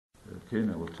Okay,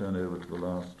 now we'll turn over to the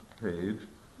last page.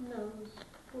 No,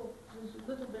 there's a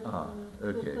little bit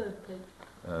okay. the third page.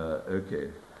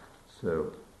 Okay,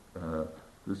 so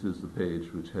this is the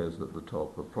page which has at the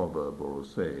top a proverb or a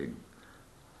saying.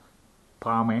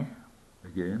 Pame.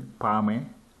 Again. Pame.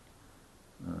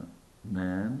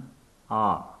 Man.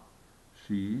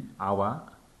 She. Our.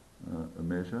 A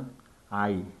measure.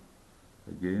 I.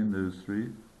 Again, those three.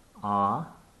 Our.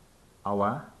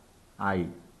 I. And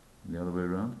the other way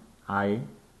around. I.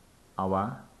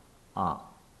 Our. Okay,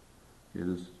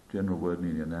 this general word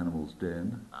meaning an animal's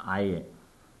den. I.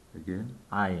 Again.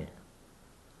 I.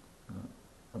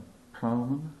 A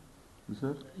ploughman, is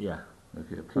that? Yeah.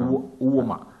 Okay, a ploughman.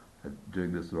 Uoma. I'm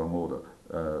doing this the wrong order.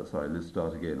 Sorry, let's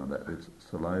start again on that. It's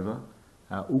saliva.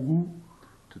 Ugu.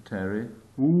 To tarry.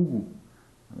 Ugu.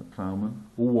 A ploughman.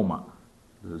 Uoma.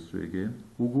 Those three again.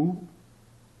 Ugu.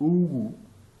 Ugu.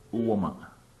 Uoma.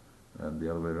 And the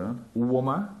other way around.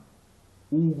 Uoma.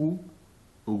 Ugu.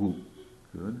 Ugu.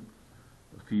 Good.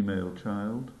 A female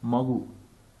child. Magu.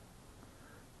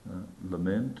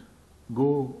 Lament.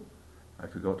 Go. I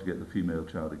forgot to get the female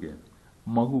child again.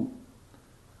 Magu.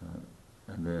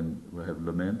 And then we have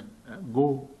lament.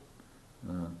 Go.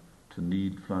 To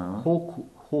knead flour. Hoku.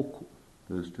 Hoku.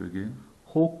 Those two again.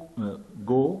 Hoku.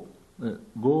 Go.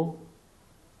 Go.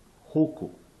 Hoku.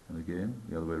 And again,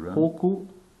 the other way around. Hoku.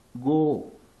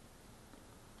 Go.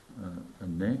 A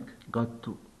neck.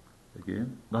 Gattu.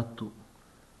 Again. Gattu.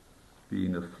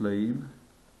 Being a flame.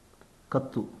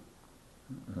 Kattu.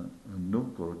 A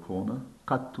nook or a corner.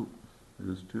 Kattu.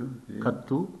 Those two. Again.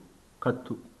 Kattu.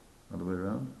 Kattu. Other way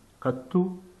around.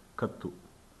 Kattu. Kattu.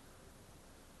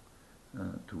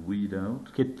 To weed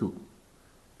out. Kettu.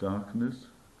 Darkness.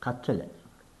 Kattale.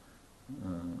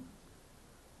 I'm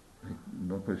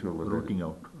not quite sure what Rooting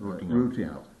out. Rooting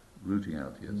out. Rooting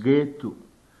out, yes. Getu.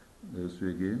 Those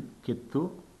three again.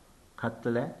 Kettu.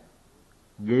 Kattale.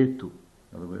 Getu.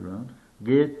 Other way around.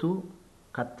 Getu.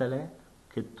 Kattale.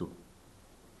 Kettu.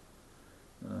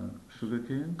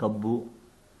 Sugarcane. Kabbu.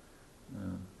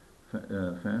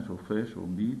 Fat or flesh or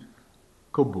meat.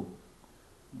 Kabbu.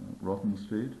 Rotten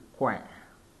state. Quack.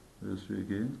 Those three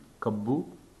again. Kabbu.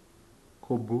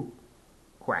 Kabbu.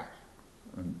 Quack.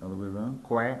 And other way around.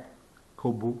 Quack.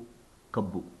 Kabbu.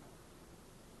 Kabbu.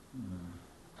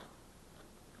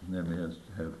 And then we have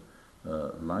to have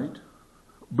light.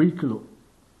 Biklu.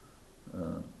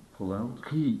 Pull out.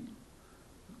 Ki.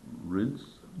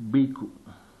 Rinse. Biku.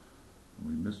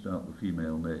 We missed out the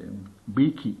female name.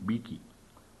 Biki. Biki.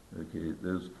 Okay,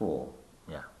 there's four.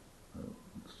 Yeah.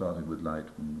 Starting with light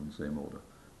in the same order.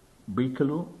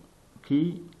 Biklu.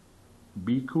 Ki.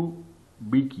 Biku.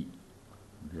 Biki.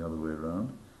 The other way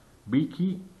around.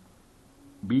 Biki.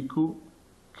 Biku.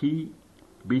 Ki.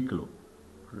 Biklu.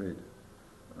 Great.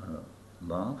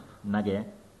 Laugh. Nage.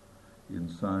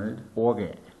 Inside.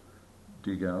 Oge.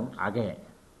 Dig out. Age.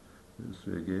 Those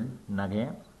three again.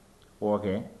 Nage.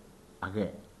 Oge. Age.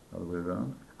 Other way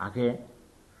around. Age.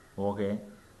 Oge.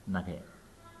 Nage.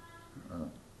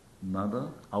 Mother.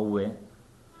 Aue.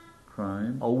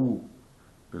 Crime. Au.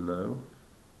 Below.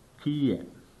 Kie.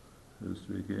 Those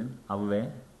three again.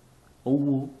 Aue.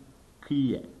 Au.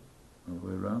 Kie. Other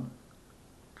way around.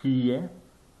 Kie.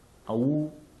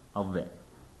 Au. Ave.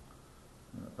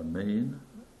 A main.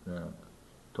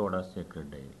 Toda sacred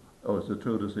day. Oh, it's a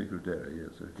Toda Sacred Dairy,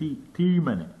 yes. Okay.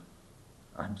 Timane.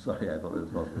 I'm sorry, I thought it was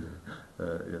possible.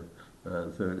 Yeah.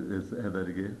 So let's have that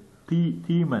again.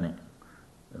 Timane.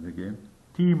 And again.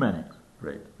 Timane.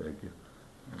 Great, thank you.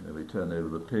 And then we turn over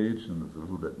the page, and there's a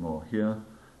little bit more here.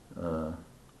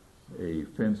 A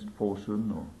fenced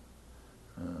portion, or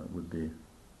would be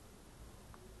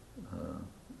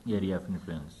Area of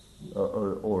influence.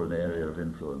 or an area of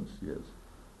influence, yes.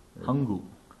 Hangu.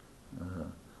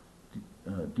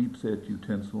 Deep set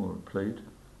utensil or plate.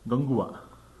 Gangua.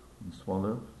 And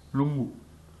swallow. Lungu.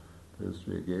 Those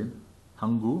three again.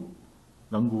 Hangu.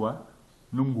 Gangua.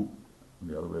 Nungu. And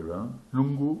the other way around.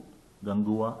 Nungu.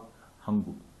 Gangua.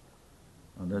 Hangu.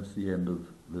 And that's the end of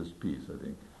this piece, I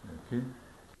think. Okay.